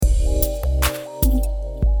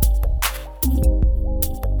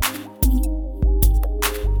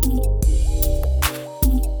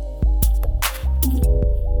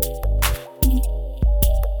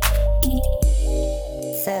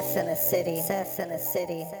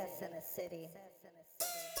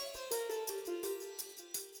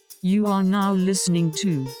You are now listening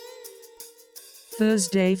to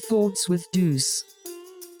Thursday Thoughts with Deuce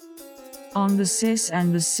on the Cess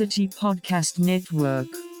and the City Podcast Network.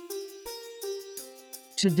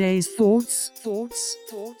 Today's thoughts,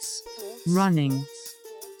 running.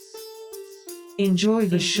 Enjoy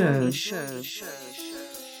the show.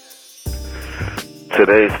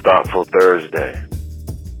 Today's Thoughtful Thursday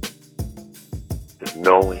is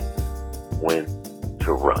knowing when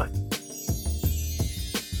to run.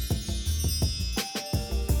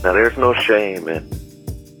 Now, there's no shame in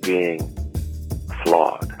being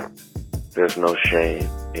flawed. There's no shame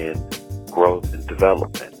in growth and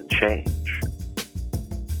development and change.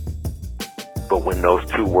 But when those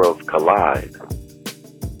two worlds collide,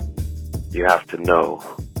 you have to know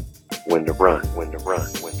when to run.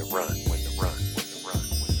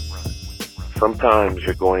 Sometimes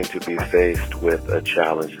you're going to be faced with a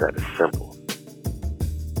challenge that is simple,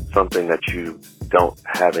 something that you don't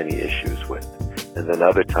have any issues with. And then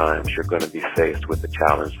other times you're going to be faced with a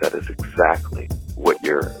challenge that is exactly what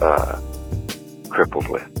you're crippled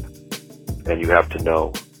with. And you have to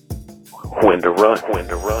know when to run.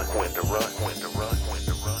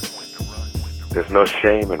 There's no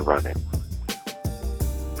shame in running.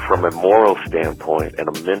 From a moral standpoint and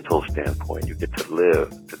a mental standpoint, you get to live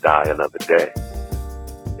to die another day.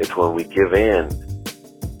 It's when we give in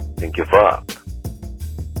and give up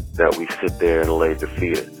that we sit there and lay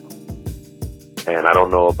defeated. And I don't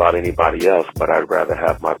know about anybody else, but I'd rather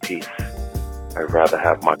have my peace. I'd rather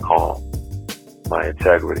have my calm, my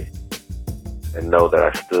integrity, and know that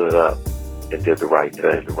I stood up and did the right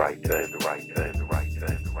thing.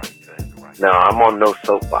 Now, I'm on no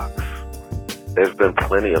soapbox. There's been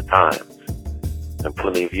plenty of times and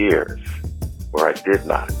plenty of years where I did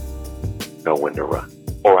not know when to run,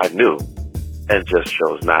 or I knew and just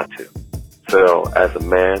chose not to. So as a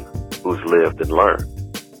man who's lived and learned,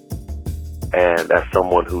 and as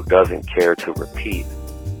someone who doesn't care to repeat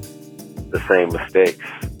the same mistakes,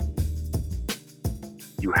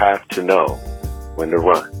 you have to know when to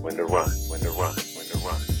run.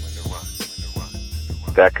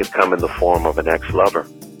 That could come in the form of an ex-lover.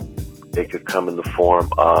 It could come in the form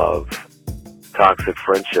of toxic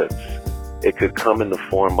friendships. It could come in the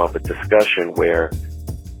form of a discussion where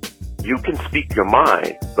you can speak your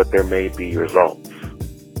mind, but there may be results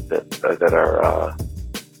that are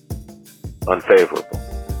unfavorable.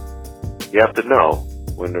 You have to know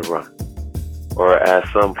when to run. Or as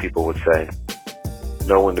some people would say,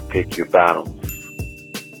 know when to pick your battles.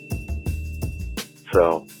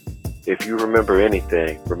 So, if you remember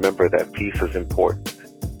anything, remember that peace is important.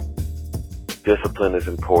 Discipline is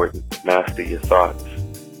important. Master your thoughts.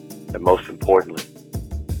 And most importantly,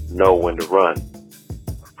 know when to run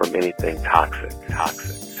from anything toxic.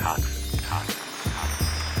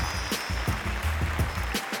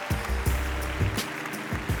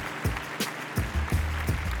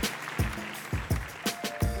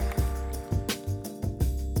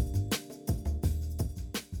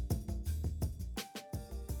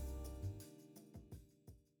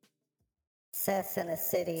 Cess in a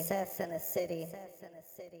city.